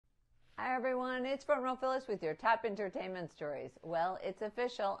Hi everyone, it's Front Row Phyllis with your top entertainment stories. Well, it's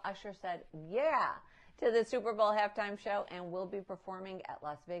official. Usher said yeah to the Super Bowl halftime show and will be performing at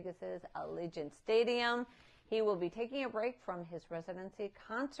Las Vegas's Allegiant Stadium. He will be taking a break from his residency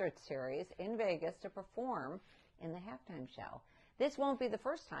concert series in Vegas to perform in the halftime show. This won't be the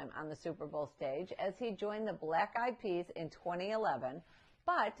first time on the Super Bowl stage, as he joined the Black Eyed Peas in 2011,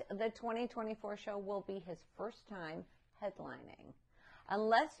 but the 2024 show will be his first time headlining.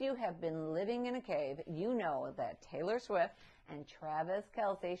 Unless you have been living in a cave, you know that Taylor Swift and Travis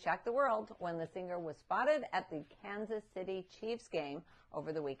Kelce shocked the world when the singer was spotted at the Kansas City Chiefs game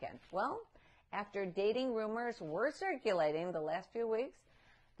over the weekend. Well, after dating rumors were circulating the last few weeks,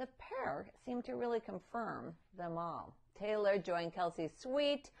 the pair seemed to really confirm them all. Taylor joined Kelce's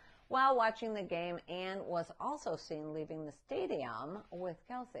suite while watching the game and was also seen leaving the stadium with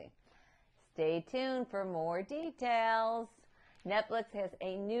Kelce. Stay tuned for more details. Netflix has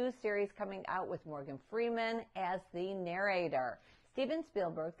a new series coming out with Morgan Freeman as the narrator. Steven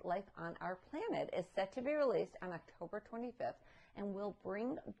Spielberg's Life on Our Planet is set to be released on October 25th and will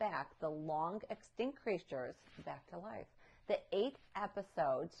bring back the long-extinct creatures back to life. The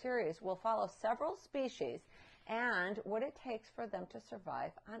 8-episode series will follow several species and what it takes for them to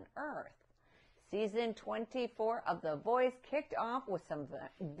survive on Earth. Season 24 of The Voice kicked off with some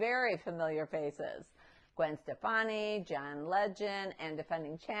very familiar faces. Gwen Stefani, John Legend, and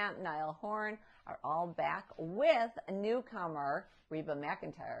defending champ Niall Horan are all back with newcomer Reba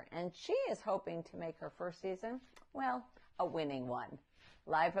McEntire, and she is hoping to make her first season, well, a winning one.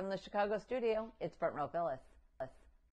 Live from the Chicago studio, it's Front Row Phyllis.